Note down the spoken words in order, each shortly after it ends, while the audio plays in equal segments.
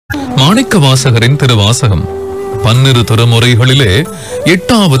மாணிக்கவாசகரின் திருவாசகம் 12 திருமுறைகளிலே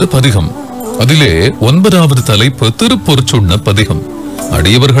 8வது பதிகம். அதிலே 9வது தலைப்பு திருப்பொற்சுண்ண பதிகம்.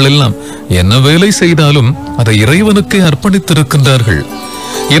 அடியவர்கள் எல்லாம் என்ன வேலை செய்தாலும் அதை இறைவனுக்கே அர்ப்பணித்திருக்கின்றார்கள்.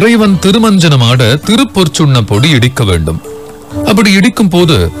 இறைவன் திருமஞ்சனமாட திருப்பொற்சுண்ண பொடி இடிக்க வேண்டும். அப்படி இடிக்கும்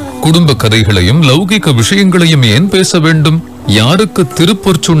போது குடும்ப கதைகளையும் லௌகிக விஷயங்களையும் ஏன் பேச வேண்டும்? யாருக்கு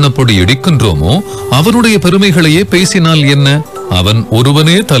திருப்பொற்சுண்ண பொடி இடிக்கின்றோமோ அவனுடைய பெருமைகளையே பேசினால் என்ன? அவன்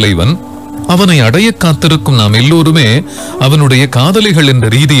ஒருவனே தலைவன். அவனை அடைய காத்திருக்கும் நாம் எல்லோருமே அவனுடைய காதலிகள் என்ற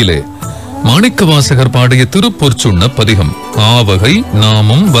ரீதியிலே மாணிக்கவாசகர் பாடிய திருப்பொற்சுண்ண பதிகம். ஆவகை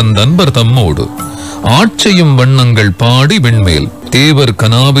நாமும் வந்தன்பர் தம்மோடு ஆட்சியும் வண்ணங்கள் பாடி வெண்மேல் தேவர்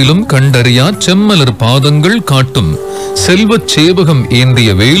கனாவிலும் கண்டறியா செம்மலர் பாதங்கள் காட்டும் செல்வச் சேவகம் ஏந்திய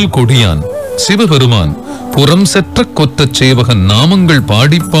வேல் கொடியான் சிவபெருமான் புறம் செற்ற கொத்த சேவகன் நாமங்கள்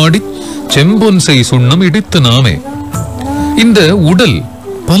பாடி பாடி செம்பொன்சை சுண்ணம் இடித்து நாமே. இந்த உடல்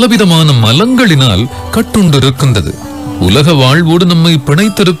பலவிதமான மலங்களினால் கட்டுண்டிருக்கின்றது. உலக வாழ்வோடு நம்மை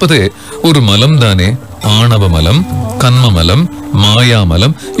பிணைத்திருப்பதே ஒரு மலம்தானே. ஆணவ மலம், கன்மமலம்,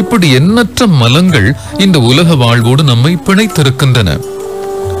 மாயாமலம், இப்படி எண்ணற்ற மலங்கள் இந்த உலக வாழ்வோடு நம்மை பிணைத்திருக்கின்றன.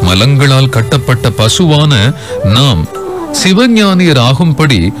 மலங்களால் கட்டப்பட்ட பசுவான நாம் சிவஞானியர்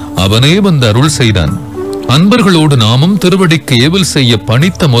ஆகும்படி அவனே வந்து அருள் செய்தான். அன்பர்களோடு நாமும் திருவடிக்கு ஏவல் செய்ய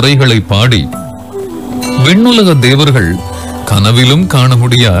பணித்த முறைகளை பாடி விண்ணுலக தேவர்கள் கனவிலும் காண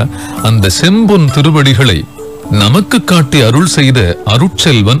முடியா அந்த செம்பொன் திருவடிகளை நமக்கு காட்டி அருள் செய்த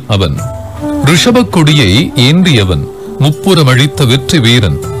அருட்செல்வன் அவன். ரிஷப கொடியை ஏந்தியவன், முப்புறம் அழித்த வெற்றி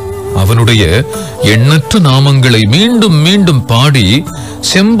வீரன். அவனுடைய எண்ணற்ற நாமங்களை மீண்டும் மீண்டும் பாடி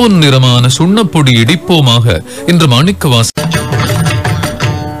செம்பொன் நிறமான சுண்ணப்பொடி இடிப்போமாக என்று மாணிக்கவாசகர்